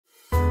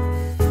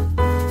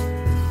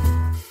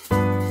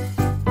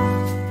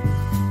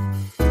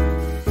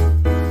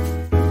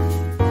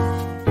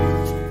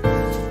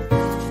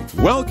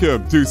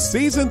Welcome to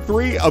Season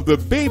 3 of the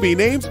Baby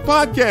Names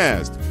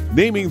podcast,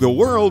 naming the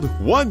world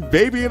one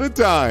baby at a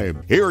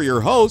time. Here are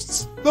your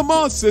hosts, the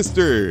Moss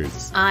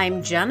Sisters.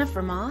 I'm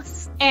Jennifer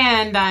Moss.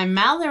 And I'm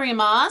Mallory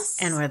Moss.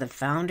 And we're the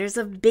founders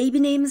of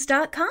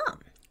BabyNames.com.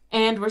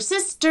 And we're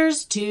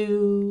sisters,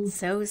 too.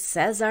 So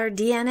says our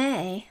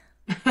DNA.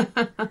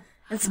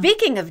 And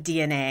speaking of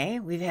DNA,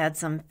 we've had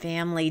some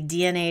family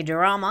DNA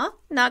drama.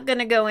 Not going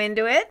to go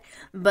into it,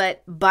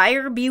 but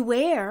buyer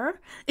beware.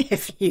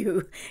 If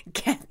you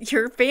get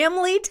your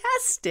family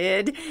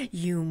tested,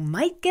 you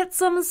might get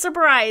some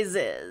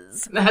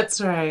surprises.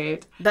 That's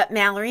right. But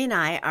Mallory and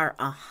I are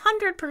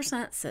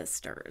 100%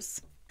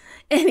 sisters.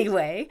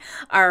 Anyway,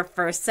 our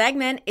first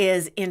segment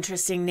is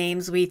interesting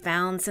names we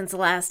found since the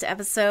last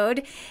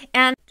episode.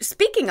 And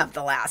speaking of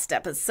the last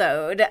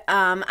episode,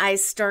 I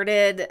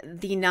started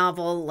the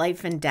novel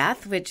Life and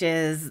Death, which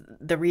is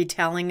the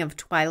retelling of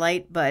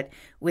Twilight, but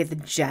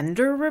with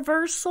gender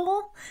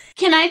reversal.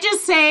 Can I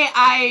just say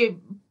I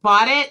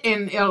bought it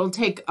and it'll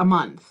take a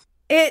month?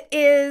 It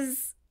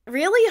is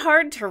really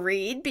hard to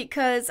read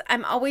because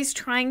I'm always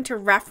trying to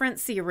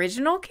reference the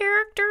original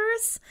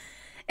characters.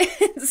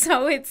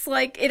 So it's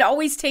like, it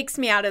always takes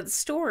me out of the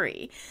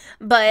story.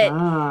 But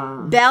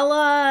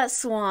Bella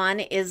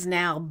Swan is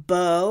now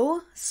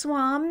Beau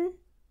Swan,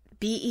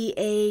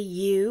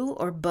 B-E-A-U,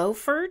 or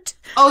Beaufort.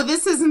 Oh,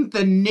 this isn't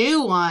the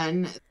new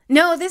one.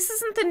 No, this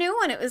isn't the new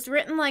one. It was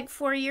written like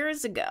 4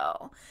 years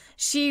ago.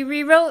 She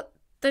rewrote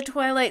the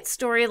Twilight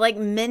story like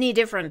many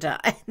different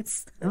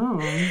times. Oh.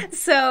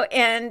 So,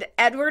 and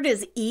Edward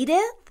is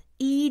Edith,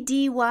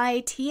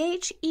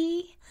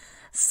 E-D-Y-T-H-E.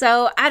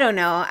 So, I don't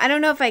know. I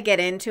don't know if I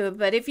get into it,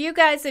 but if you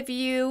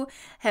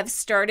have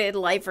started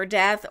Life or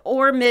Death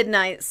or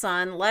Midnight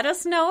Sun, let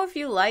us know if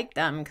you like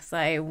them, because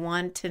I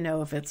want to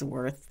know if it's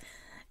worth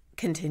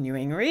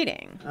continuing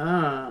reading.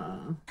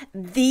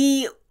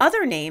 The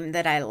other name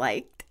that I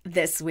liked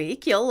this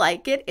week, you'll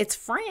like it, it's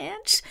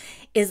French,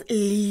 is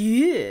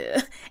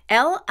Lieux,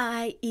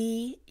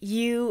 L-I-E-U-X.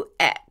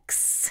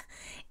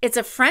 It's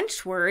a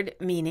French word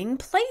meaning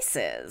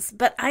places,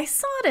 but I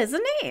saw it as a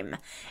name,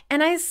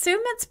 and I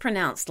assume it's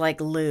pronounced like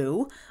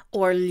Lou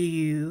or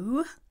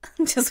Lieu,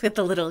 just with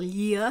a little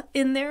Lieu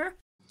in there.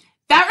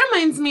 That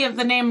reminds me of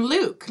the name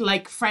Luc,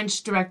 like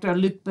French director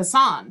Luc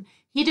Besson.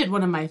 He did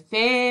one of my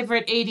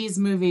favorite 80s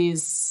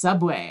movies,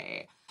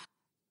 Subway.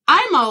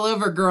 I'm all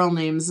over girl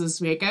names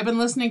this week. I've been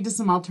listening to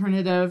some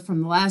alternative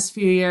from the last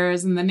few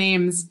years, and the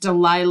names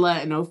Delilah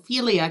and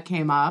Ophelia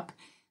came up.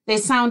 They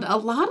sound a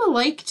lot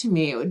alike to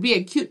me. It would be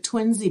a cute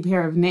twinsy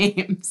pair of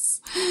names.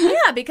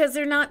 Yeah, because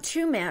they're not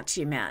too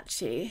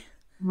matchy-matchy.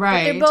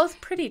 Right. But they're both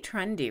pretty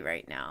trendy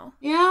right now.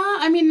 Yeah,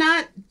 I mean,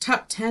 not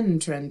top 10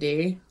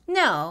 trendy.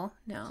 No.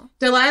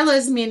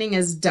 Delilah's meaning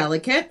is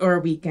delicate or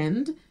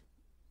weakened.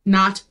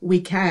 Not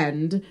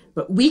weekend,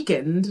 but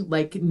weakened,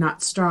 like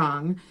not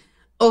strong.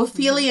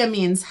 Ophelia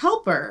means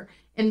helper.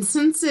 And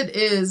since it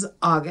is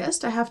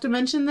August, I have to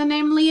mention the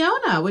name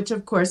Leona, which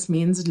of course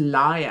means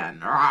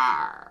lion.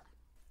 Rawr.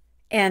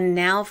 And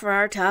now for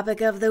our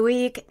topic of the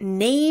week,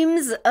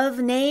 names of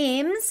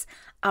names,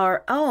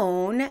 our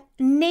own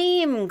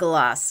name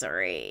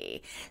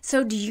glossary.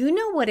 So do you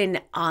know what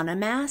an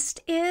onomast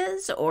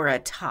is or a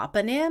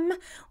toponym?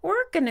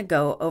 We're going to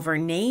go over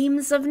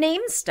names of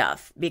name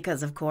stuff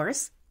because, of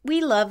course, we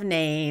love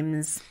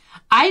names.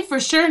 I for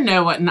sure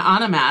know what an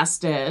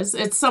onomast is.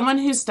 It's someone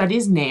who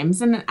studies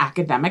names in an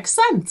academic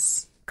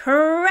sense.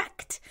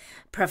 Correct.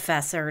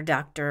 Professor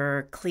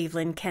Dr.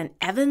 Cleveland Kent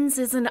Evans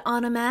is an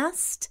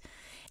onomast.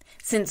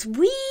 Since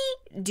we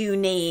do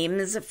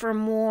names for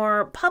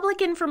more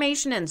public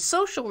information and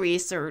social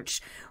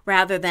research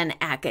rather than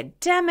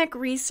academic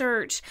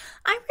research,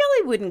 I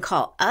really wouldn't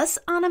call us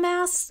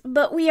onomasts,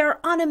 but we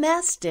are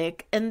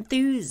onomastic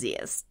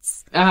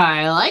enthusiasts.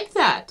 I like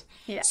that.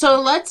 Yeah.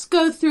 So let's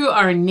go through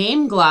our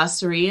name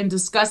glossary and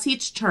discuss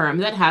each term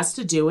that has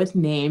to do with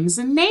names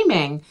and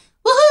naming.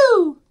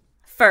 Woohoo!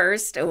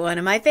 First, one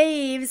of my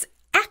faves,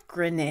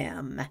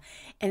 acronym.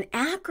 An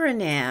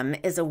acronym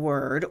is a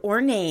word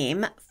or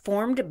name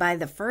formed by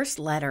the first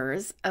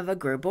letters of a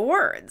group of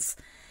words.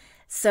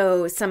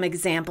 So some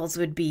examples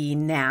would be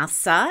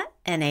NASA,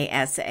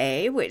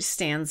 N-A-S-A, which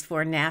stands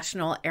for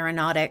National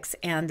Aeronautics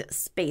and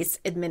Space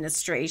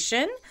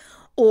Administration.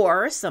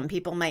 Or some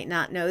people might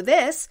not know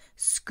this,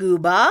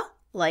 SCUBA,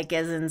 like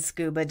as in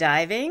scuba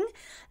diving.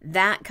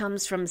 That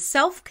comes from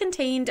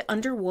self-contained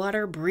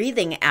underwater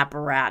breathing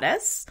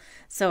apparatus.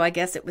 So I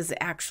guess it was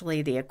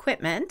actually the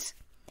equipment.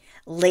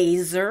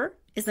 LASER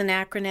is an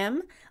acronym,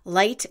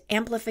 Light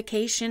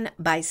Amplification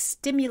by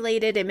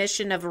Stimulated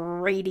Emission of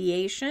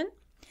Radiation.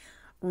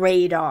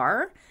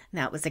 Radar,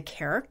 that was a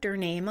character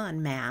name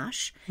on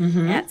MASH.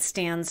 That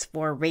stands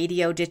for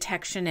Radio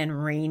Detection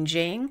and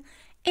Ranging.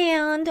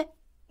 And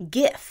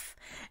GIF,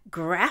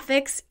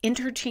 Graphics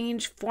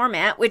Interchange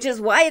Format, which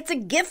is why it's a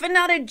GIF and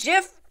not a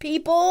GIF,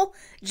 people.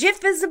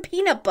 GIF is a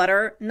peanut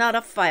butter, not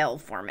a file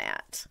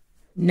format.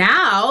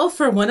 Now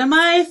for one of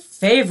my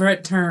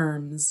favorite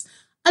terms,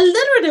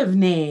 alliterative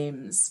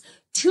names.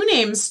 2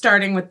 names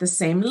starting with the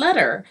same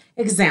letter.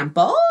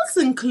 Examples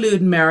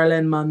include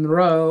Marilyn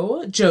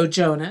Monroe, Joe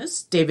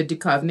Jonas, David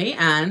Duchovny,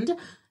 and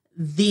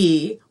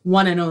the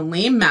one and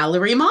only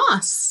Mallory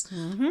Moss.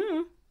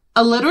 Mm-hmm.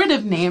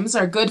 Alliterative names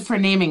are good for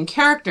naming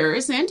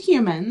characters and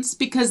humans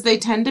because they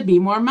tend to be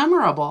more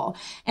memorable.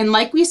 And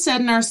like we said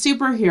in our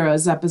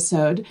superheroes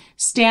episode,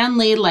 Stan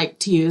Lee liked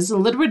to use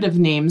alliterative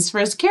names for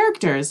his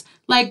characters,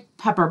 like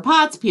Pepper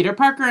Potts, Peter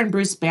Parker, and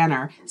Bruce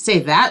Banner. Say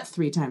that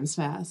 3 times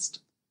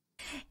fast.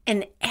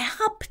 An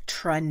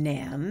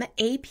aptronym,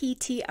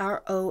 A-P-T-R-O-N-Y-M,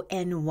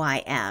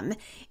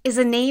 is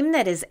a name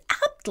that is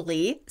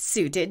aptly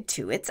suited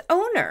to its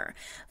owner.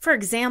 For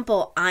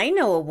example, I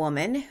know a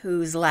woman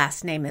whose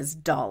last name is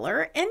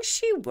Dollar, and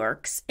she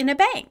works in a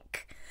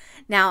bank.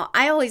 Now,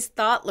 I always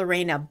thought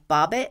Lorena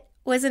Bobbitt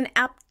was an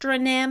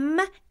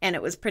aptronym, and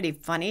it was pretty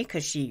funny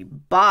because she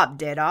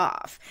bobbed it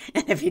off.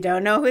 And if you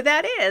don't know who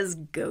that is,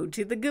 go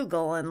to the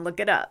Google and look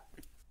it up.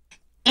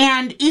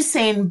 And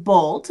Usain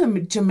Bolt, a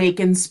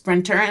Jamaican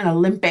sprinter and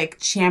Olympic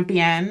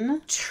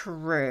champion.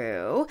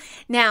 True.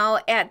 Now,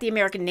 at the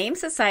American Name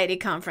Society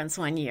conference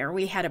one year,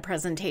 we had a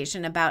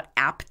presentation about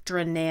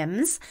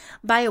aptronyms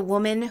by a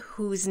woman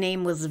whose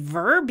name was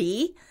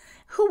Birdie,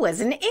 who was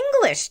an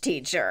English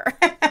teacher.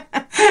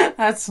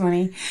 That's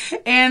funny.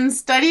 And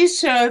studies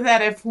show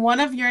that if one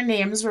of your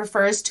names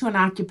refers to an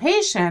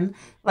occupation,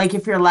 like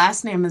if your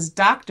last name is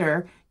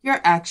Doctor,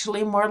 you're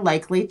actually more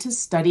likely to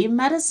study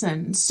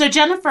medicine. So,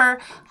 Jennifer,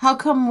 how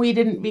come we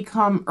didn't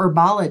become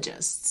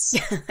herbologists?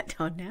 I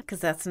don't know, because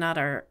that's not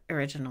our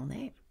original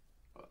name.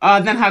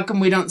 Then how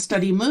come we don't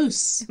study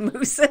moose?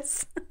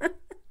 Mooses.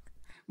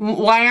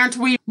 Why aren't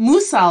we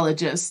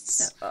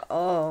mooseologists?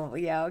 Oh,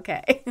 yeah,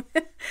 okay.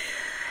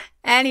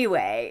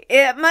 Anyway,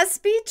 it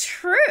must be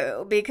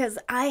true because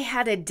I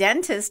had a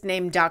dentist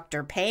named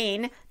Dr.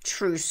 Payne.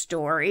 True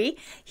story.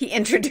 He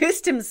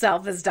introduced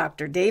himself as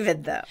Dr.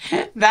 David, though.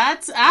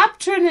 That's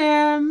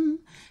aptronym.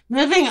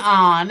 Moving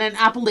on, an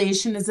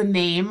appellation is a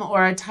name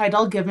or a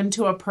title given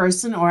to a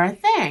person or a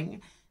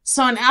thing.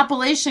 So an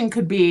appellation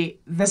could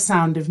be The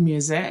Sound of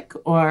Music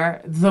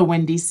or The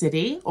Windy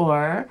City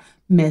or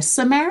Miss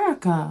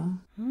America.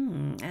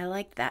 I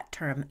like that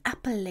term,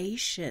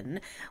 appellation.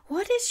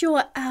 What is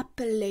your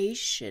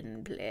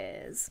appellation,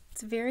 please?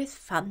 It's very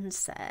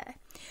fancy.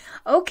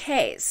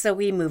 Okay, so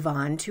we move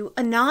on to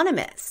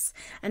anonymous.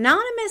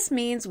 Anonymous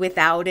means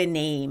without a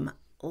name,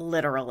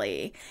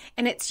 literally.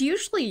 And it's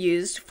usually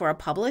used for a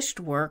published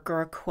work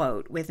or a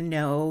quote with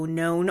no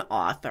known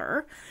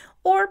author.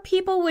 Or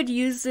people would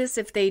use this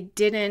if they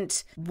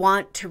didn't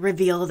want to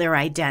reveal their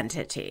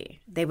identity.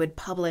 They would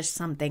publish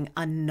something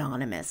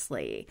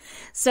anonymously.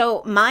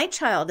 So my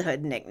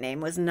childhood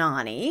nickname was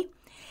Nani,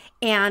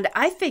 and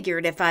I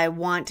figured if I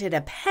wanted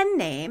a pen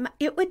name,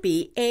 it would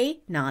be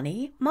a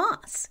Nani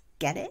Moss.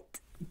 Get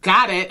it?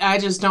 Got it. I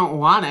just don't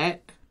want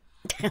it.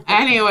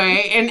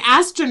 Anyway, an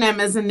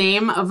astronym is a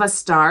name of a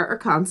star or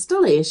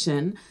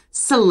constellation.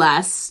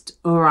 Celeste,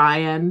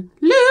 Orion,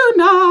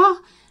 Luna,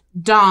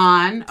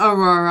 Dawn,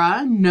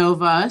 Aurora,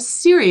 Nova,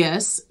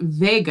 Sirius,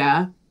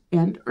 Vega,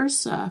 and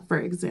Ursa, for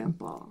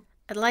example.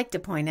 I'd like to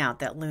point out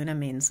that Luna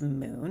means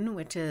moon,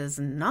 which is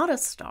not a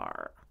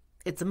star.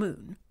 It's a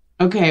moon.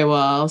 Okay,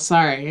 well,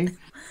 sorry.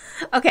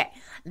 Okay,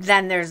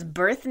 then there's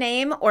birth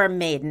name or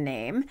maiden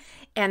name,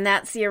 and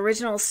that's the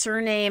original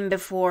surname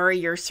before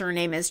your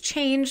surname is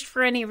changed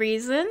for any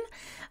reason.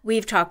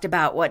 We've talked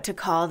about what to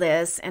call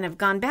this and have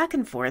gone back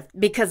and forth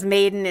because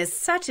maiden is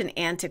such an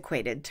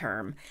antiquated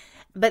term.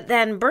 But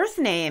then birth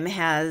name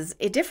has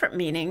a different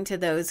meaning to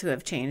those who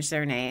have changed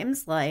their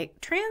names, like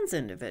trans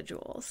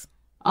individuals.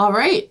 All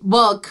right.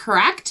 Well,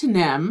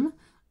 Cryptonym,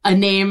 a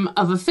name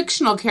of a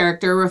fictional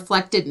character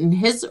reflected in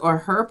his or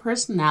her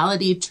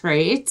personality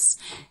traits,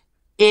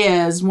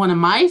 is one of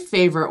my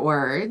favorite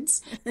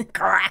words.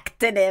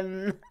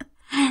 Cryptonym.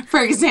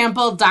 For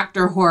example,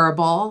 Dr.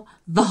 Horrible,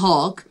 the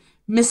Hulk,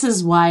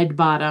 Mrs.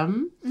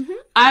 Widebottom. Mm-hmm.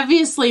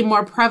 Obviously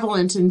more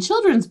prevalent in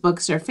children's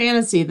books or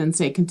fantasy than,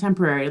 say,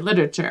 contemporary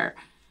literature.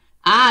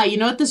 You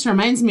know what this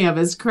reminds me of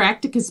is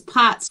Caractacus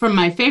Potts from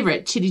my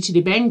favorite, Chitty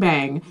Chitty Bang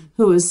Bang,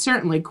 who is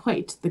certainly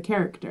quite the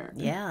character.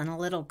 Yeah, and a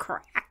little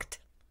cracked.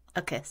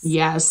 A kiss.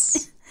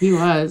 Yes, he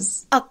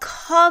was. A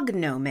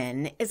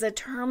cognomen is a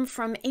term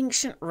from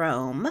ancient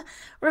Rome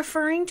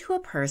referring to a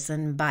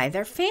person by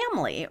their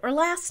family or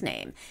last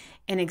name.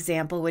 An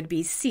example would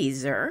be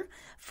Caesar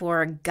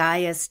for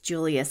Gaius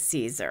Julius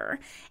Caesar.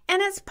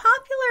 And it's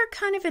popular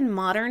kind of in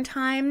modern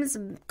times.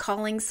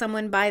 Calling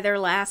someone by their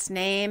last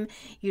name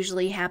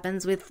usually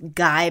happens with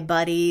guy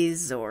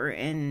buddies or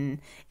in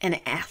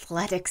an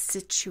athletic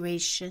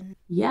situation.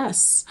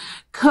 Yes.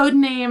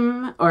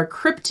 Codename or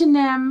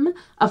cryptonym,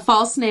 a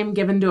false name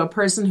given to a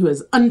person who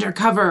is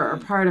undercover or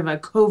part of a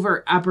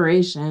covert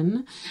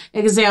operation.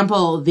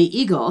 Example, the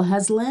eagle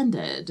has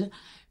landed.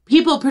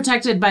 People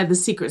protected by the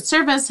Secret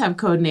Service have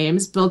code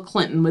names. Bill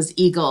Clinton was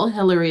Eagle.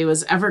 Hillary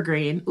was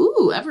Evergreen.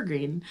 Ooh,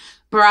 Evergreen.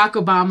 Barack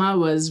Obama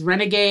was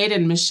Renegade,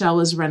 and Michelle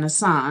was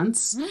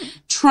Renaissance.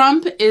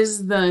 Trump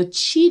is the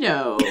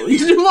Cheeto.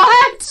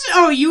 What?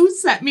 Oh, you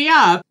set me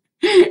up.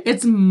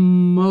 It's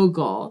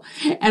mogul.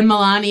 And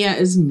Melania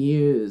is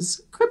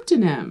muse.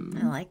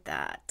 Cryptonym. I like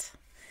that.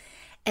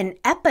 An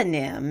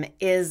eponym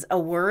is a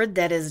word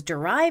that is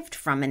derived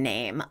from a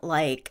name,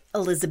 like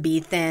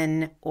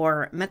Elizabethan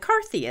or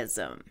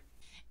McCarthyism.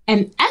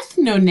 An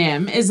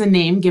ethnonym is a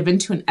name given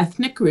to an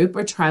ethnic group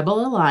or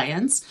tribal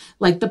alliance,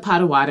 like the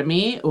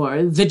Potawatomi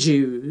or the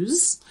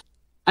Jews.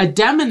 A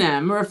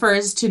demonym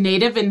refers to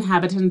native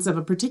inhabitants of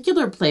a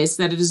particular place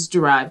that is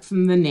derived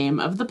from the name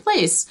of the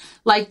place,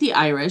 like the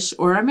Irish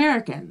or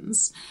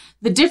Americans.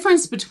 The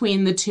difference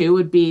between the two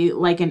would be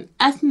like an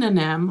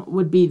ethnonym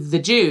would be the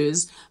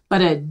Jews,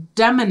 but a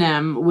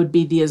demonym would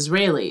be the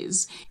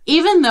Israelis.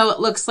 Even though it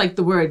looks like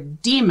the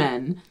word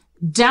demon,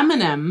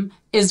 demonym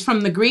is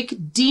from the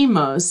Greek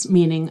demos,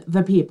 meaning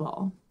the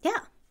people. Yeah.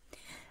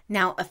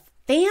 Now, a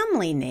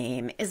family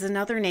name is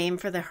another name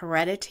for the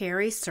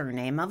hereditary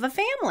surname of a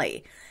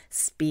family.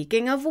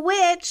 Speaking of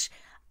which,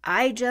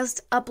 I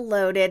just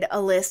uploaded a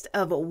list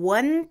of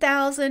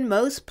 1,000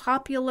 most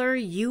popular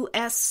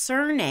U.S.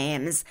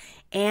 surnames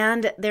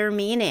and their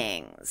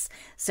meanings.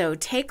 So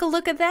take a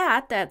look at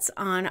that. That's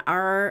on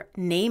our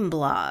name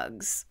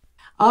blogs.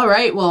 All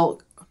right,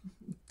 well,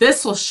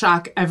 this will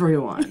shock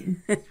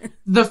everyone.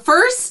 The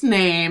first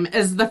name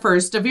is the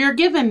first of your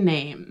given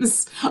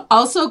names,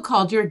 also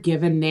called your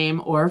given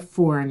name or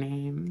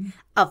forename.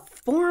 A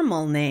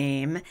formal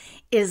name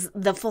is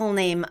the full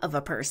name of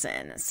a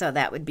person. So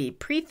that would be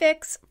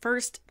prefix,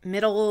 first,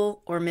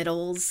 middle or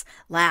middles,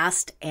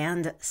 last,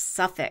 and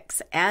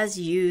suffix as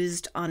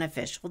used on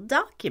official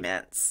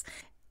documents.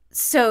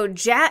 So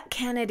Jack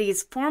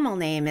Kennedy's formal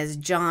name is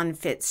John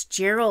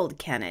Fitzgerald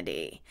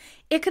Kennedy.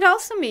 It could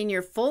also mean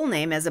your full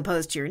name as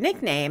opposed to your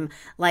nickname,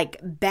 like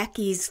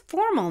Becky's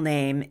formal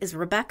name is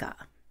Rebecca.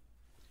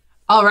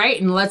 All right,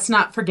 and let's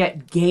not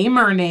forget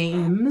gamer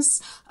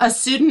names, a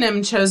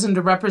pseudonym chosen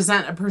to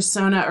represent a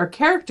persona or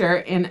character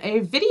in a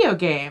video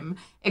game.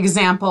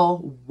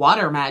 Example,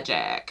 Water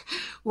Magic.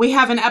 We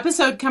have an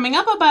episode coming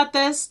up about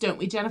this, don't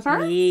we, Jennifer?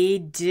 We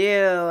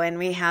do, and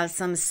we have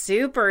some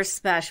super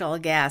special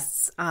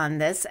guests on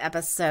this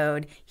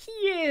episode,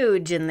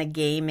 huge in the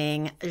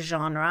gaming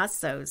genre,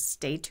 so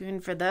stay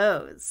tuned for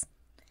those.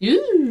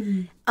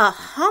 Ooh. A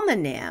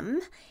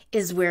homonym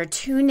is where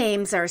two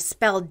names are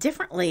spelled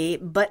differently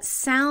but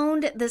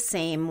sound the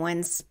same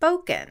when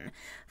spoken.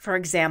 For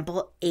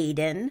example,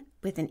 Aiden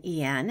with an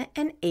E-N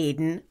and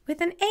Aiden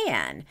with an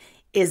A-N.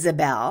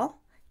 Isabel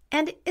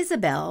and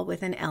Isabel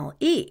with an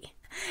L-E.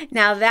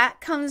 Now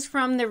that comes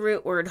from the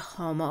root word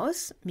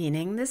homos,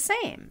 meaning the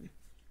same.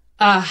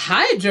 A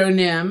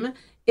hydronym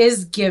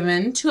is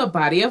given to a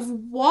body of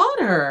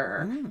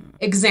water.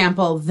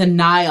 Example, the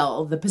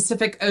Nile, the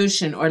Pacific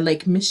Ocean, or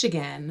Lake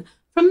Michigan,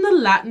 from the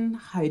Latin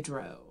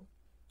hydro,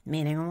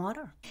 meaning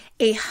water.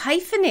 A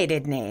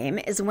hyphenated name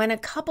is when a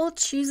couple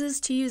chooses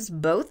to use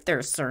both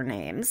their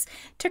surnames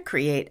to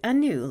create a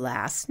new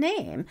last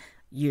name,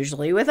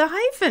 usually with a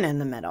hyphen in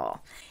the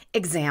middle.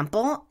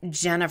 Example,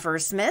 Jennifer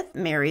Smith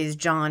marries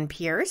John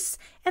Pierce,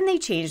 and they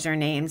change their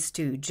names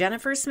to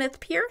Jennifer Smith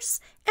Pierce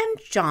and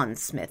John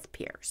Smith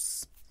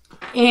Pierce.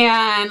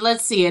 And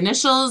let's see,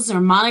 initials or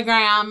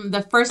monogram,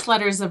 the first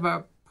letters of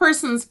a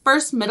person's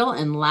first, middle,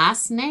 and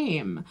last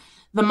name.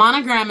 The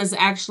monogram is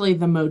actually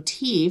the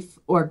motif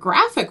or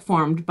graphic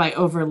formed by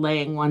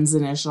overlaying one's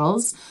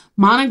initials.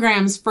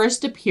 Monograms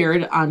first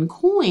appeared on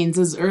coins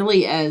as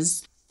early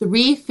as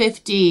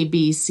 350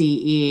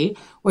 BCE,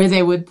 where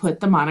they would put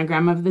the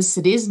monogram of the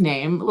city's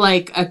name,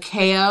 like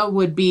Achaia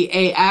would be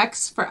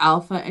AX for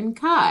Alpha and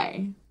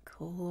Chi.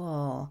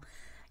 Cool.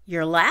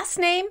 Your last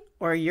name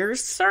or your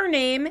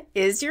surname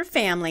is your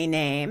family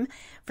name.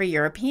 For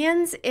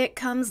Europeans, it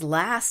comes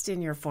last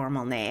in your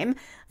formal name.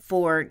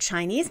 For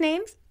Chinese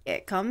names,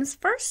 it comes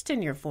first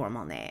in your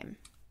formal name.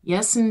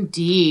 Yes,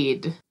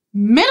 indeed.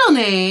 Middle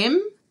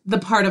name, the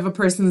part of a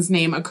person's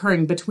name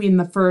occurring between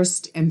the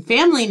first and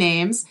family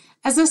names,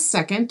 as a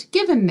second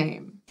given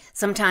name.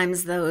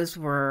 Sometimes those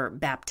were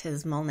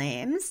baptismal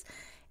names,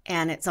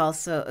 and it's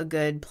also a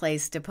good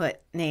place to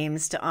put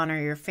names to honor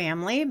your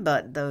family,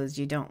 but those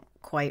you don't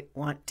quite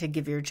want to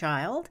give your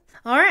child.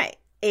 All right,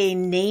 a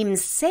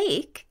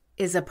namesake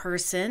is a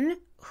person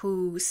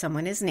who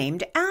someone is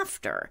named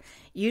after,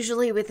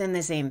 usually within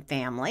the same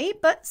family,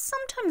 but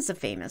sometimes a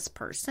famous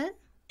person.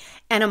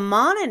 And a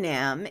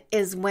mononym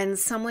is when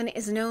someone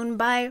is known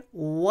by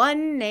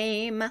one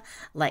name,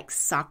 like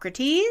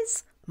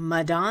Socrates,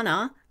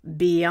 Madonna,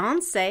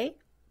 Beyonce,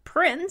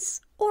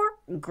 Prince, or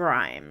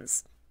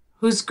Grimes.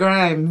 Who's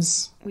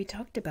Grimes? We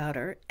talked about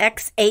her.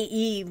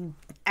 XAE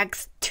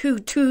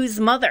X22's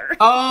mother.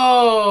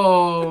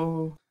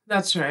 Oh,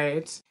 that's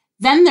right.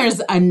 Then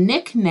there's a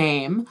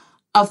nickname,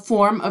 a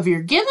form of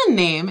your given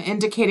name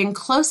indicating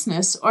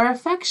closeness or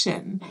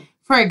affection.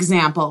 For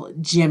example,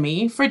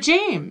 Jimmy for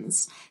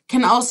James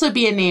can also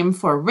be a name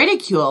for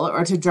ridicule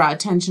or to draw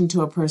attention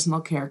to a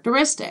personal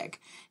characteristic.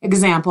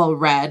 Example,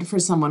 Red for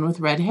someone with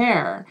red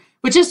hair,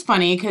 which is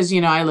funny because,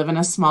 I live in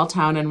a small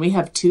town and we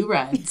have two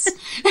Reds.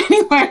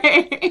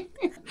 Anyway,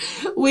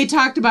 we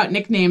talked about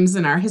nicknames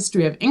in our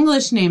History of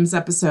English Names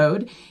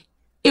episode.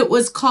 It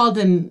was called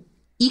an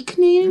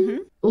Eponym,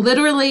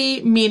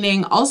 literally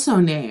meaning also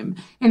name,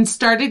 and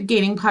started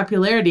gaining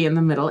popularity in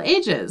the Middle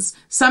Ages.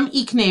 Some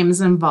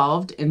eponym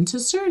involved into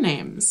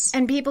surnames.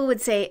 And people would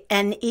say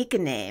an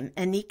eponym,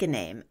 and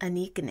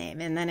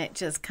then it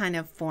just kind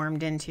of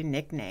formed into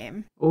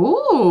nickname.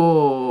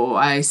 Oh,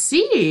 I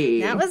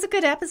see. That was a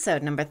good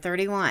episode, number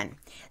 31.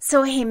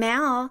 So, hey,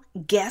 Mal,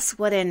 guess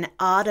what an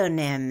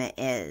autonym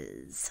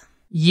is?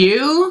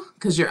 You?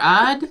 Because you're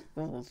odd?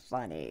 Oh,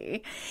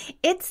 funny.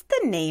 It's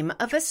the name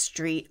of a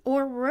street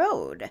or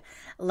road,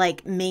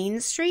 like Main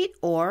Street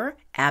or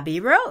Abbey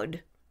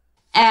Road.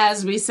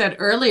 As we said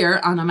earlier,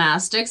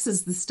 onomastics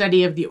is the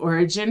study of the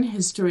origin,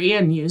 history,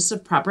 and use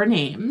of proper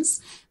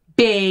names.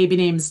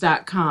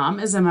 BabyNames.com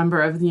is a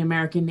member of the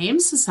American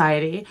Names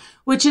Society,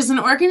 which is an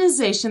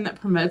organization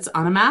that promotes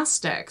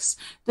onomastics,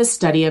 the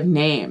study of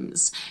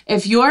names.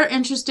 If you're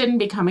interested in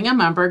becoming a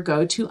member,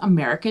 go to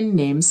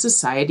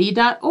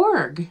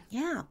AmericanNamesSociety.org.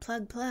 Yeah,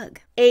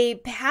 plug. A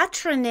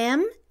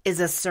patronym is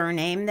a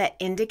surname that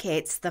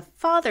indicates the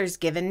father's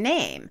given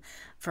name.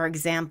 For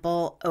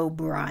example,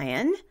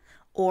 O'Brien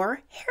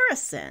or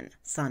Harrison,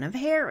 son of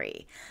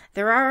Harry.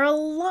 There are a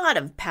lot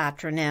of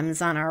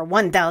patronyms on our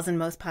 1,000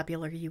 most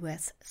popular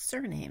U.S.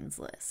 surnames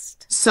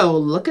list. So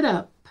look it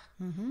up.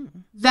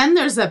 Then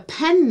there's a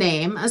pen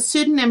name, a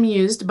pseudonym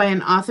used by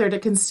an author to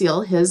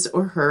conceal his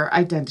or her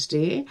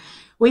identity.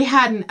 We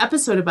had an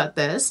episode about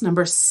this,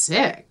 number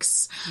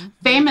 6.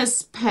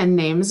 Famous pen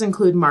names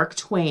include Mark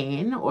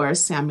Twain or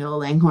Samuel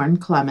Langhorne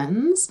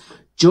Clemens,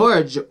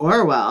 George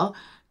Orwell,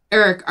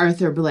 Eric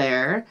Arthur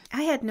Blair.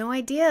 I had no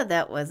idea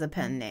that was a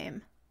pen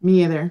name.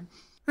 Me either.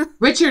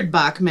 Richard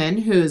Bachman,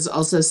 who's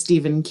also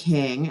Stephen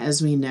King,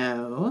 as we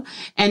know,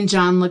 and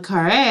John le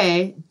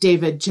Carré,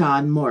 David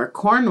John Moore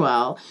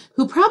Cornwell,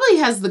 who probably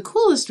has the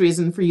coolest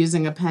reason for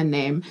using a pen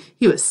name.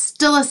 He was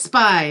still a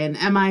spy in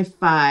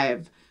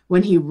MI5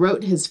 when he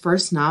wrote his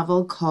first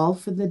novel, Call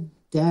for the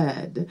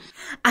Dead.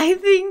 I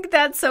think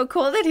that's so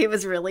cool that he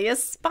was really a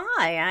spy.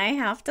 I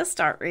have to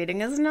start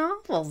reading his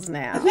novels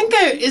now. I think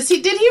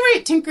did he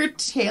write Tinker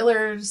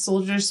Tailor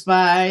Soldier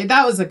Spy?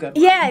 That was a good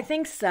one. Yeah, I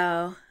think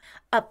so.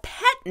 A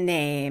pet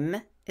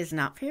name is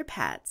not for your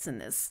pets in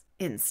this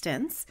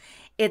instance.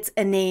 It's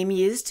a name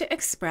used to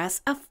express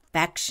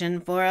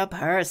affection for a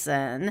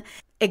person.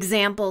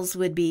 Examples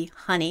would be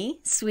Honey,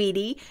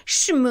 Sweetie,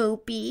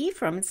 Schmoopy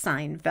from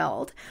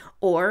Seinfeld,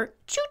 or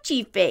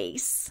Choochie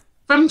Face.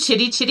 From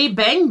Chitty Chitty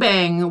Bang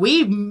Bang,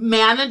 we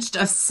managed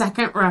a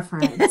second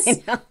reference.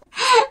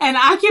 An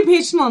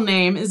occupational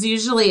name is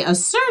usually a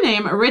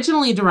surname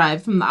originally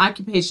derived from the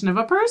occupation of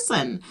a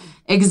person.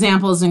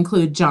 Examples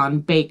include John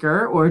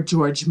Baker or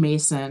George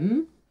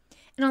Mason.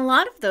 And a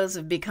lot of those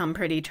have become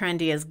pretty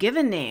trendy as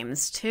given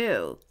names,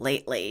 too,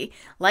 lately,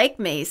 like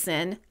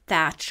Mason,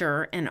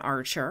 Thatcher, and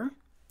Archer.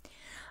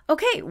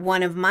 Okay,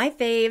 one of my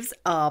faves,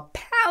 a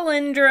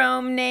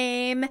palindrome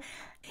name.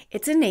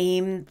 It's a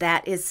name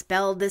that is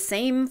spelled the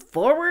same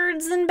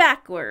forwards and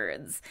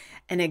backwards.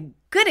 And a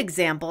good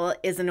example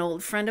is an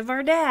old friend of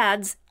our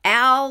dad's,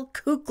 Al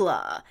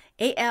Kukla,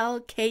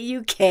 Alkukla.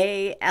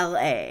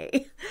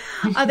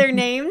 Other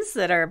names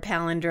that are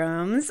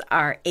palindromes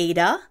are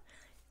Ada,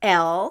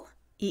 Elle,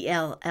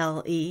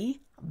 Elle,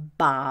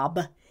 Bob,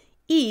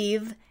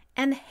 Eve,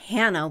 and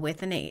Hannah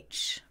with an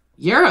H.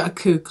 You're a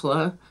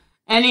kukla.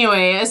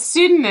 Anyway, a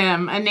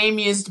pseudonym, a name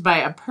used by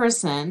a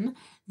person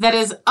that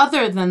is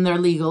other than their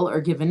legal or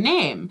given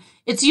name.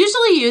 It's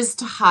usually used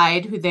to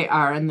hide who they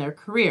are in their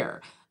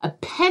career. A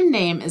pen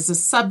name is a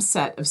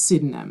subset of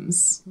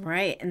pseudonyms.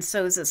 Right, and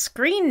so is a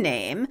screen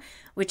name,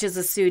 which is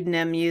a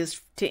pseudonym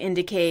used to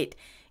indicate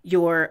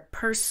your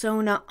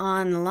persona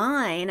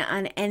online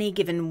on any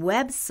given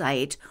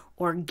website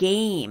or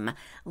game,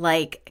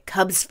 like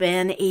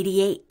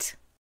CubsFan88.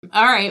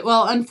 All right,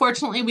 well,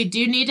 unfortunately, we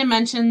do need to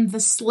mention the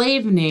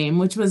slave name,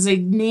 which was a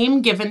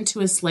name given to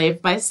a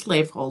slave by a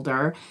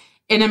slaveholder.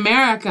 In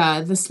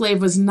America, the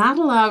slave was not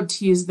allowed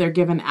to use their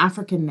given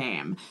African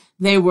name.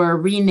 They were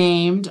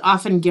renamed,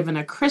 often given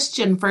a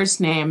Christian first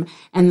name,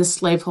 and the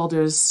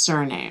slaveholder's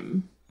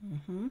surname.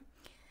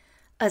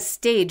 A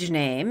stage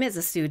name is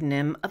a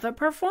pseudonym of a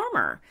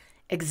performer.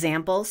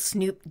 Example,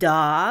 Snoop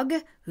Dogg,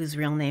 whose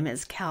real name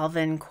is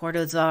Calvin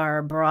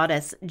Cortazar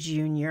Broadus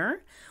Jr.,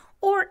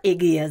 or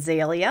Iggy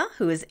Azalea,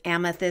 who is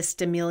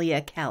Amethyst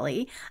Amelia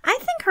Kelly. I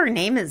think her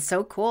name is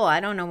so cool. I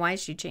don't know why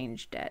she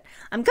changed it.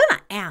 I'm going to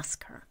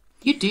ask her.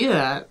 You do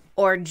that.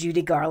 Or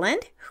Judy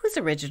Garland, whose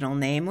original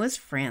name was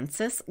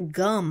Frances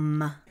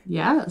Gum.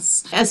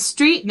 Yes. A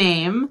street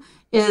name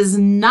is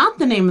not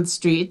the name of the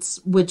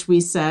streets, which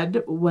we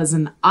said was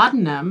an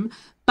autonym,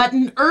 but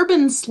an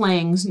urban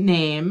slang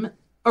name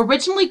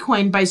originally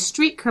coined by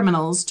street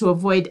criminals to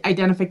avoid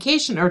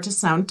identification or to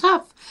sound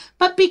tough,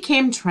 but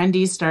became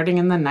trendy starting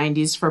in the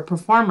 90s for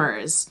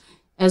performers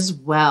as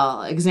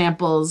well.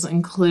 Examples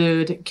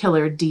include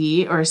Killer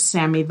D or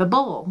Sammy the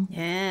Bull.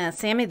 Yeah,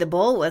 Sammy the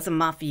Bull was a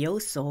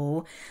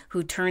mafioso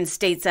who turned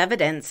state's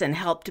evidence and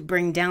helped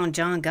bring down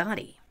John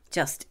Gotti.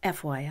 Just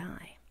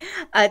FYI.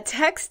 A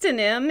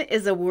textonym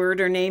is a word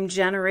or name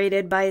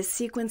generated by a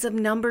sequence of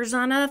numbers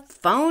on a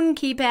phone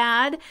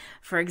keypad.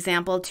 For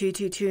example,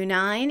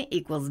 2229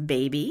 equals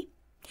baby.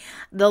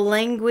 The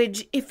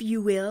language, if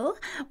you will,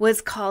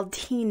 was called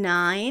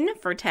T9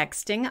 for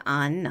texting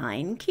on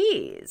 9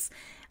 keys,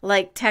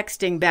 like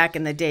texting back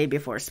in the day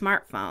before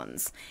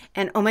smartphones.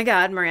 And oh my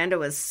God, Miranda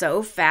was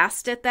so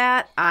fast at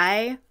that.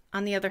 I,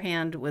 on the other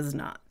hand, was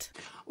not.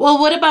 Well,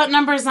 what about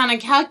numbers on a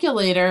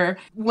calculator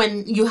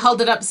when you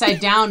held it upside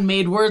down,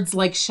 made words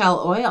like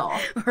shell oil?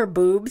 Or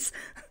boobs?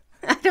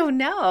 I don't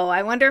know.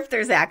 I wonder if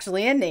there's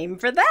actually a name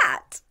for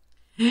that.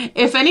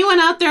 If anyone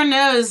out there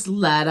knows,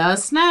 let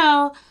us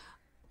know.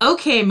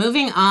 Okay,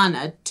 moving on.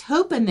 A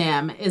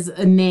toponym is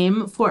a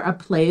name for a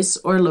place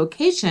or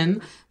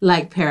location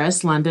like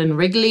Paris, London,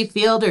 Wrigley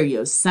Field, or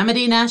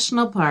Yosemite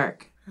National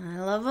Park. I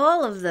love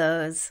all of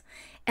those.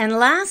 And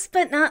last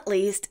but not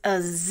least, a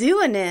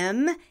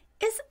zoonym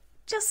is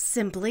just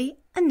simply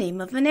a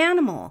name of an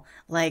animal,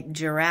 like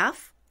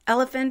giraffe,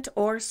 elephant,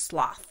 or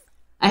sloth.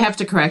 I have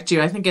to correct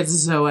you. I think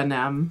it's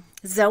zoonym.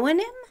 Zoonym?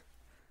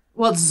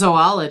 Well, it's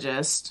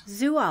zoologist.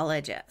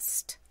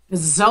 Zoologist.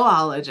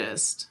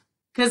 Zoologist.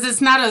 Because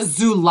it's not a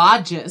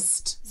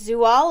zoologist.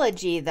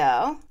 Zoology,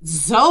 though.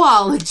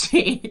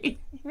 Zoology.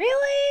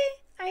 Really?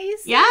 Are you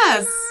saying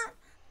Yes.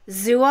 that?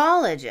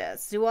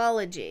 Zoologist.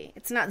 Zoology.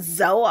 It's not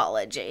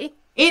zoology.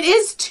 It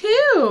is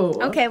too.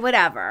 Okay,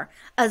 whatever.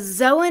 A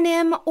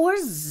zoonym or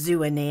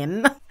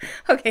zoonym.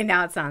 Okay,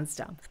 now it sounds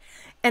dumb.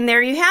 And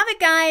there you have it,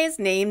 guys.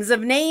 Names of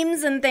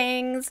names and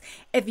things.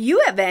 If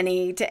you have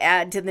any to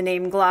add to the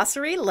name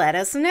glossary, let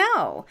us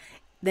know.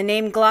 The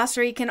name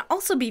glossary can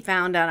also be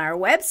found on our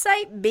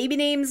website,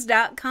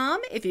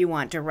 BabyNames.com, if you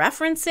want to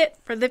reference it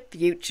for the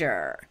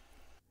future.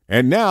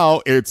 And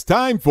now it's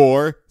time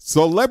for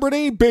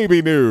Celebrity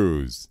Baby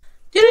News.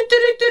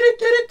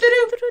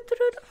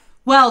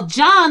 Well,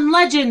 John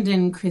Legend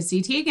and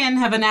Chrissy Teigen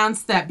have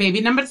announced that baby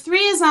number 3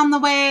 is on the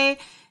way.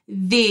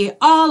 The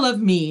All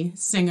of Me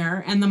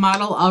singer and the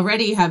model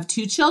already have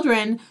 2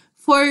 children,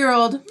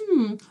 4-year-old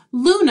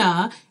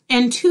Luna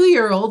and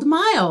 2-year-old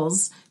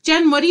Miles.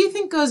 Jen, what do you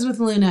think goes with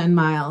Luna and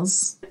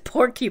Miles?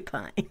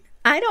 Porcupine.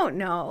 I don't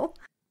know.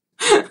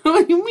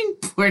 What do you mean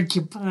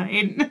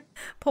porcupine?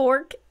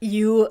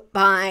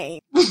 Porcupine.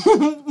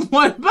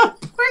 What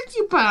about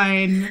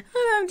porcupine?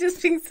 I'm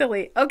just being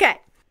silly. Okay.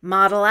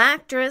 Model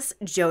actress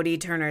Jodie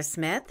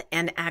Turner-Smith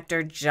and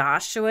actor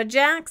Joshua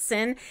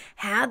Jackson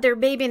had their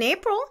baby in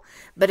April,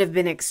 but have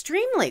been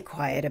extremely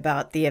quiet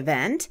about the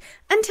event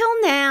until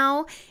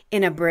now.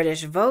 In a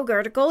British Vogue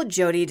article,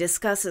 Jodie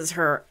discusses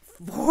her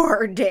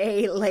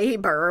 4-day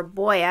labor.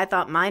 Boy, I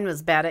thought mine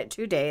was bad at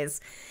 2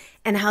 days.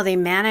 And how they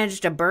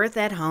managed a birth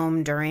at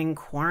home during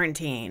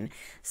quarantine.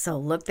 So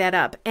look that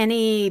up.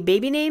 Any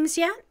baby names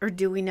yet, or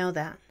do we know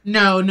that?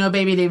 No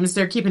baby names.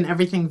 They're keeping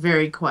everything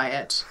very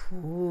quiet.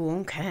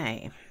 Ooh,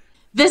 okay.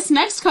 This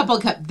next couple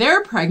kept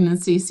their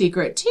pregnancy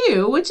secret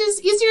too, which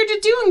is easier to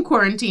do in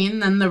quarantine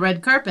than the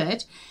red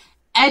carpet.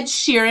 Ed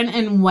Sheeran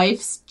and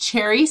wife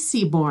Cherry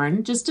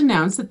Seaborn just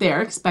announced that they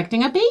are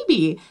expecting a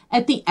baby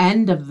at the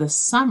end of the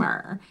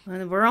summer.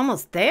 Well, we're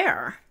almost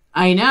there.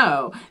 I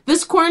know.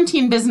 This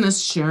quarantine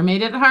business sure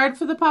made it hard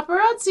for the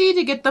paparazzi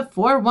to get the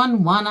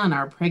 411 on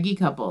our preggy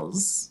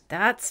couples.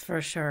 That's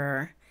for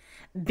sure.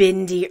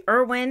 Bindi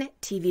Irwin,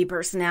 TV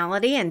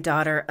personality and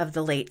daughter of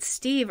the late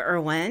Steve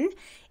Irwin,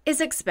 is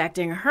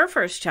expecting her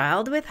first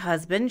child with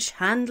husband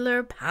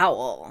Chandler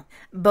Powell.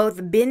 Both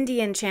Bindi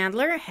and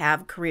Chandler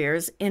have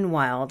careers in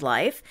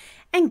wildlife,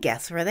 and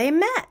guess where they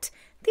met?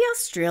 The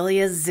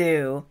Australia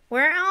Zoo.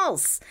 Where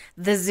else?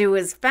 The zoo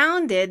is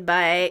founded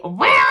by...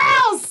 Where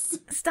else?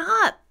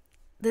 Stop.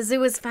 The zoo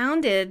was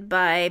founded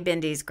by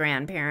Bindi's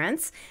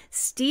grandparents,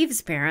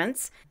 Steve's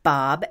parents,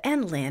 Bob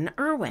and Lynn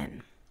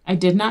Irwin. I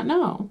did not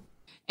know.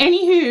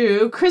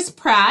 Anywho, Chris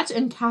Pratt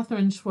and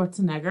Katherine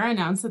Schwarzenegger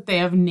announced that they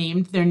have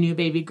named their new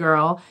baby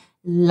girl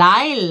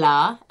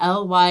Lila,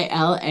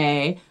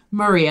 Lyla,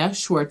 Maria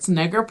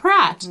Schwarzenegger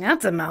Pratt.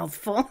 That's a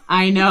mouthful.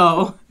 I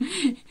know.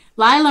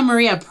 Lila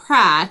Maria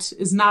Pratt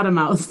is not a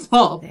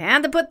mouthful. They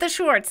had to put the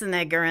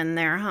Schwarzenegger in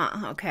there,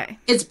 huh? Okay.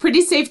 It's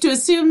pretty safe to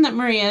assume that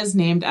Maria is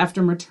named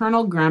after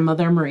maternal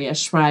grandmother Maria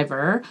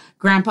Shriver.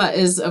 Grandpa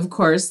is, of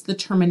course, the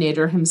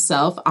Terminator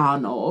himself,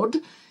 Arnold.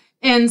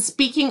 And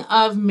speaking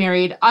of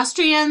married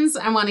Austrians,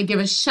 I want to give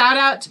a shout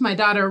out to my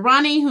daughter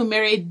Ronnie, who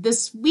married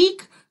this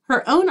week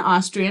her own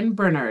Austrian,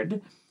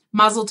 Bernard.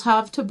 Mazel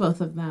tov to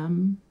both of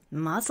them.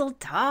 Mazel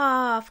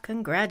tov.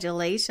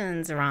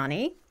 Congratulations,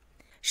 Ronnie.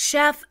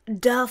 Chef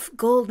Duff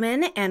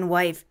Goldman and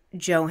wife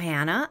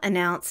Johanna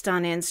announced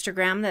on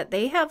Instagram that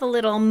they have a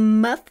little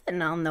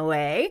muffin on the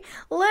way.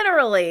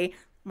 Literally.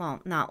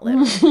 Well, not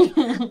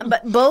literally.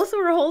 But both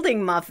were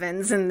holding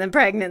muffins in the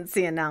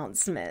pregnancy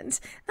announcement.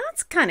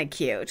 That's kind of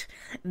cute.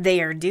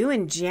 They are due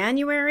in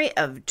January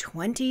of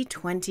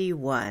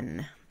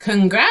 2021.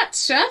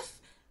 Congrats, Chef.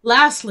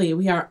 Lastly,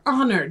 we are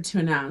honored to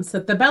announce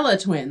that the Bella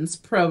twins,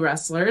 pro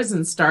wrestlers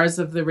and stars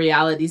of the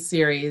reality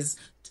series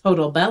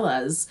total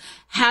Bellas,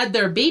 had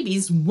their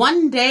babies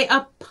one day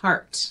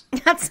apart.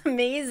 That's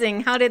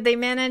amazing. How did they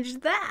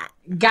manage that?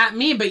 Got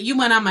me, but you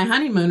went on my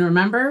honeymoon,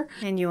 remember?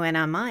 And you went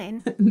on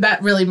mine.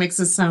 That really makes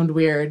us sound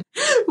weird.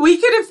 We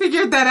could have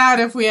figured that out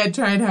if we had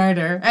tried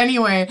harder.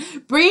 Anyway,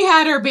 Bree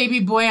had her baby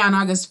boy on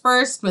August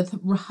 1st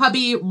with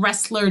hubby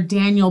wrestler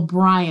Daniel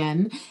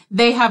Bryan.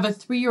 They have a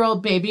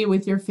 3-year-old baby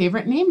with your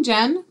favorite name,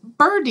 Jen,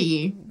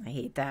 Birdie. I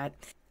hate that.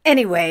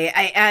 Anyway,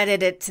 I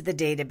added it to the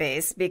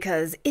database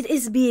because it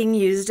is being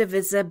used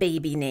as a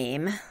baby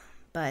name,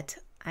 but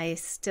I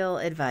still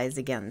advise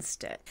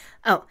against it.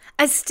 Oh,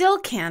 I still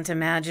can't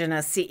imagine a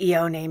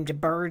CEO named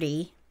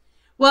Birdie.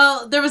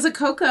 Well, there was a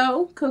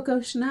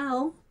Coco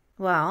Chanel.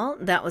 Well,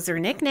 that was her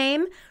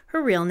nickname.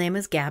 Her real name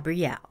is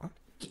Gabrielle.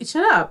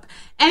 Shut up.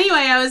 Anyway,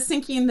 I was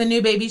thinking the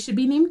new baby should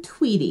be named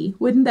Tweety.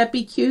 Wouldn't that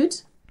be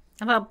cute?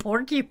 How about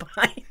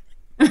Porcupine?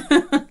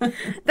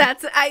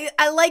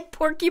 I like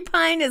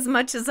Porcupine as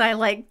much as I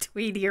like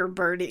Tweety or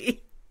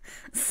Birdie.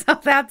 So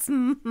that's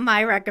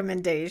my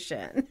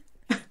recommendation.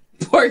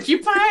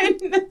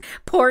 Porcupine?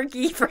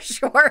 Porky for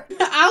short.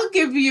 I'll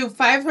give you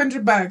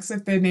 $500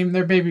 if they name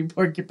their baby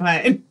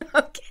Porcupine.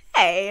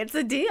 Okay, it's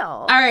a deal.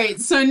 All right,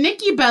 so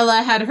Nikki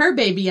Bella had her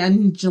baby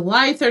on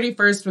July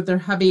 31st with her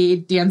hubby,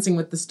 Dancing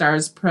with the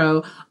Stars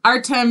pro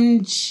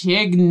Artem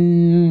Chigrinya.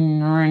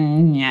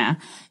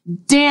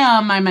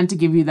 Damn, I meant to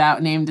give you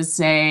that name to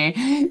say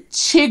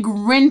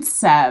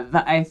Chigrintsev,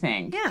 I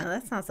think. Yeah,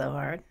 that's not so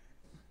hard.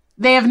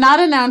 They have not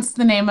announced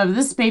the name of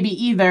this baby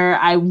either.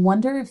 I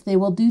wonder if they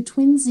will do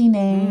twinsy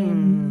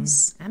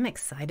names. I'm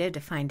excited to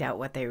find out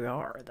what they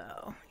are,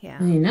 though. Yeah.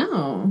 I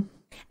know.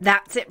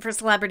 That's it for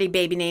Celebrity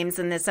Baby Names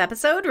in this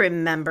episode.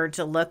 Remember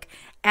to look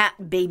at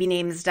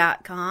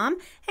BabyNames.com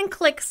and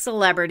click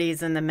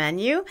Celebrities in the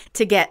menu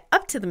to get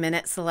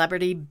up-to-the-minute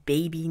celebrity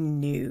baby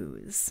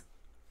news.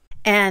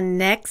 And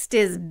next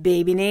is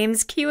Baby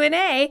Names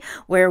Q&A,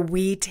 where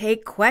we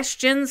take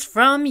questions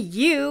from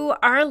you,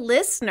 our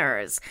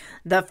listeners.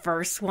 The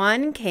first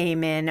one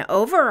came in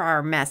over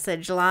our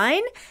message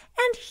line,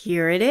 and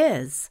here it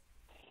is.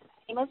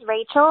 My name is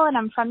Rachel, and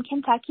I'm from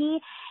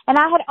Kentucky, and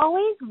I had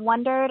always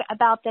wondered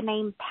about the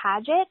name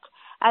Pagett,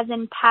 as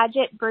in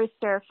Pagett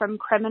Brewster from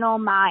Criminal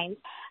Minds.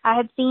 I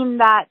had seen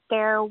that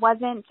there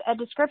wasn't a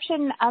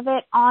description of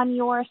it on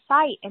your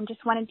site and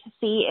just wanted to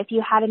see if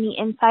you had any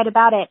insight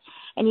about it.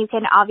 And you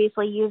can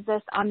obviously use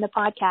this on the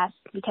podcast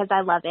because I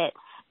love it.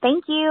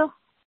 Thank you.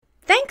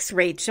 Thanks,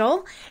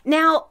 Rachel.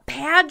 Now,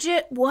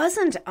 Pagett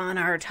wasn't on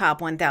our top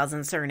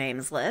 1,000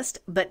 surnames list,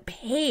 but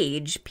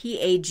Page,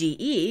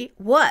 P-A-G-E,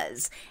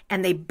 was,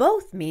 and they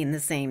both mean the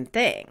same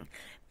thing.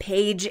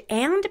 Page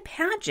and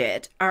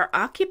Pagett are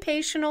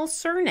occupational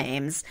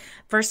surnames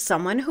for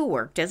someone who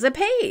worked as a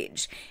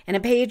page. And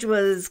a page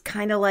was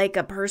kind of like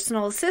a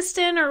personal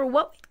assistant or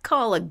what we'd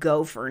call a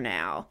gopher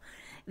now.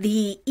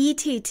 The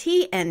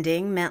ETT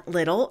ending meant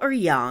little or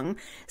young,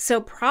 so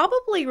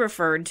probably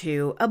referred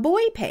to a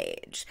boy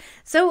page.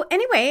 So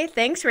anyway,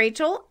 thanks,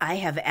 Rachel. I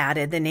have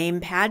added the name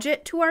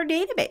Pagett to our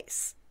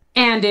database.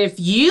 And if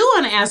you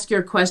want to ask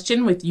your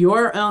question with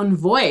your own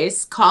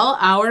voice, call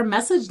our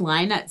message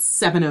line at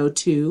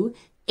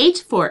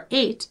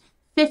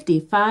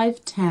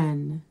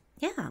 702-848-5510.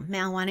 Yeah,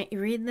 Mal, why don't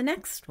you read the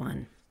next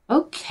one?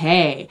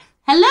 Okay.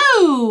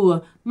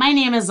 Hello, my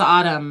name is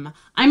Autumn.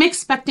 I'm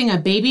expecting a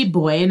baby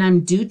boy and I'm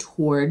due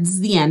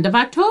towards the end of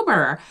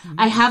October.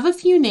 I have a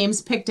few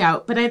names picked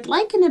out, but I'd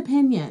like an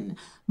opinion.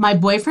 My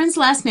boyfriend's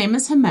last name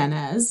is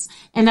Jimenez,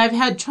 and I've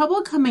had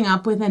trouble coming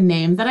up with a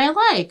name that I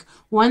like,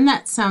 one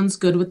that sounds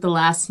good with the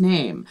last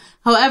name.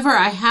 However,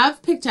 I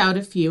have picked out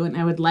a few and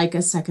I would like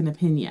a second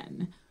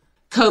opinion.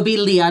 Kobe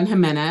Leon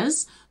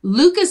Jimenez,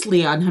 Lucas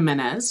Leon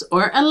Jimenez,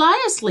 or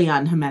Elias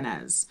Leon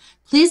Jimenez.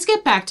 Please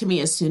get back to me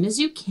as soon as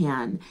you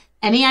can.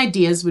 Any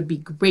ideas would be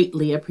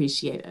greatly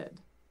appreciated.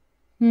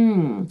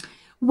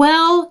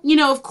 Well,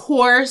 of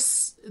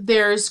course,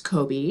 there's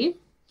Kobe.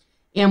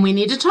 And we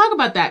need to talk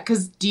about that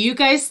because do you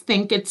guys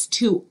think it's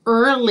too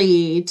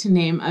early to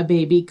name a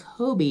baby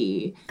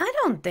Kobe? I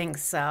don't think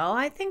so.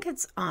 I think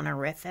it's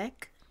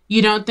honorific.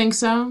 You don't think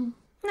so?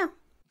 No.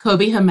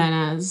 Kobe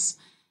Jimenez.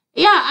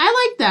 Yeah,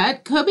 I like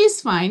that.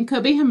 Kobe's fine.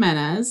 Kobe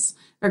Jimenez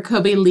or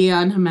Kobe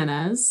Leon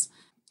Jimenez.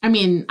 I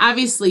mean,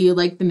 obviously you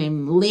like the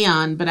name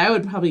Leon, but I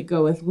would probably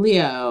go with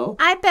Leo.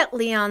 I bet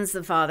Leon's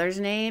the father's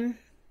name.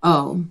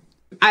 Oh,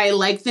 I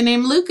like the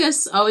name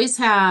Lucas. Always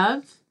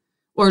have.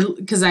 Or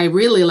because I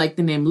really like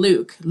the name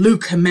Luke.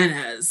 Luke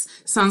Jimenez.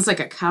 Sounds like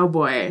a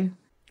cowboy.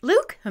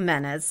 Luke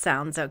Jimenez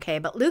sounds okay,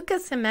 but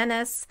Lucas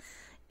Jimenez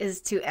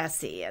is too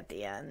S-y at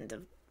the end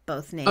of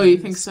both names. Oh, you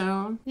think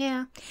so?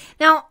 Yeah.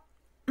 Now,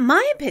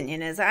 my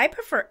opinion is I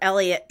prefer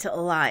Elliot to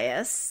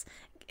Elias,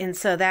 and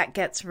so that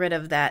gets rid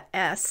of that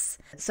S.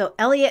 So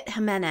Elliot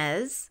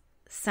Jimenez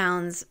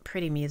sounds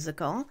pretty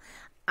musical.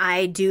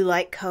 I do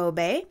like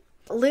Kobe.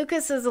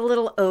 Lucas is a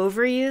little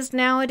overused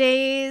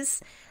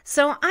nowadays.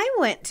 So I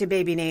went to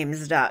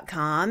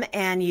BabyNames.com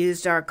and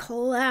used our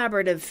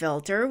collaborative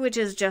filter, which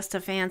is just a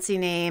fancy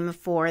name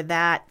for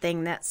that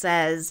thing that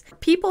says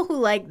people who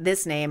like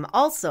this name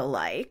also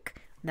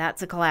like,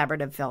 That's a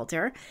collaborative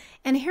filter.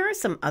 And here are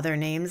some other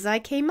names I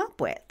came up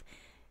with.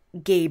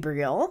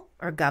 Gabriel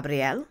or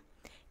Gabriel,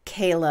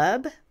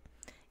 Caleb,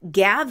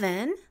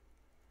 Gavin,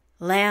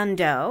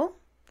 Lando,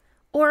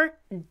 or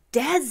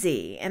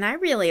Desi. And I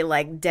really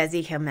like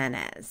Desi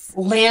Jimenez.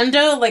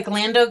 Lando, like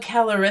Lando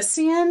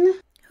Calrissian?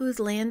 Who's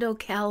Lando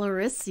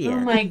Calrissian? Oh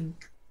my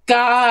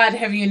God,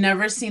 have you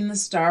never seen the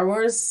Star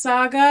Wars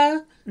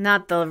saga?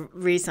 Not the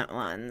recent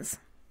ones.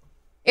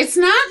 It's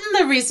not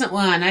in the recent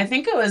one. I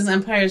think it was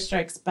Empire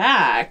Strikes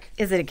Back.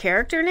 Is it a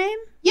character name?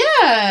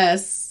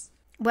 Yes.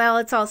 Well,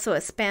 it's also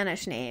a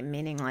Spanish name,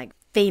 meaning like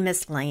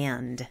famous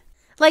land.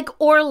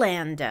 Like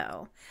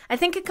Orlando. I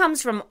think it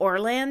comes from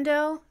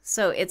Orlando,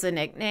 so it's a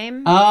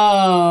nickname.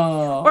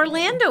 Oh.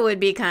 Orlando would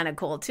be kind of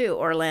cool, too.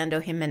 Orlando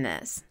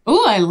Jimenez.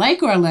 Oh, I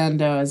like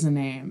Orlando as a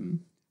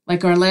name.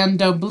 Like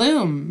Orlando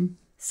Bloom.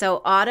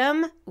 So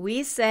autumn,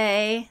 we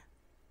say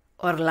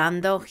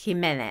Orlando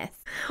Jimenez.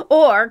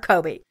 Or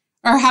Kobe.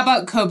 Or how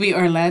about Kobe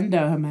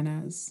Orlando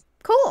Jimenez?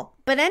 Cool.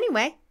 But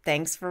anyway,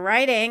 thanks for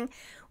writing.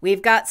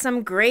 We've got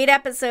some great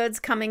episodes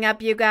coming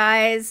up, you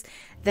guys.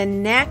 The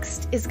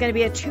next is going to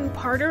be a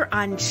 2-parter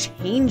on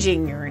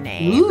changing your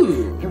name.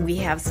 Ooh. And we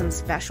have some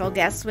special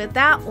guests with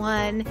that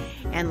one.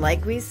 And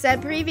like we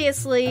said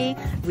previously,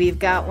 we've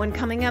got one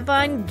coming up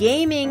on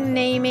gaming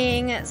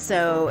naming.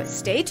 So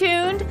stay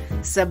tuned,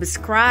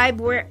 subscribe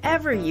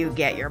wherever you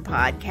get your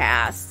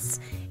podcasts,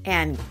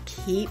 and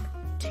keep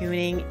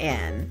tuning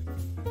in.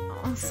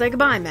 Oh, say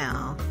goodbye,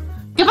 Mal.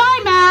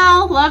 Goodbye,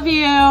 Mal. Love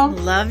you.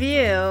 Love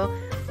you.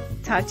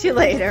 Talk to you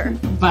later.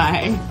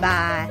 Bye.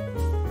 Bye.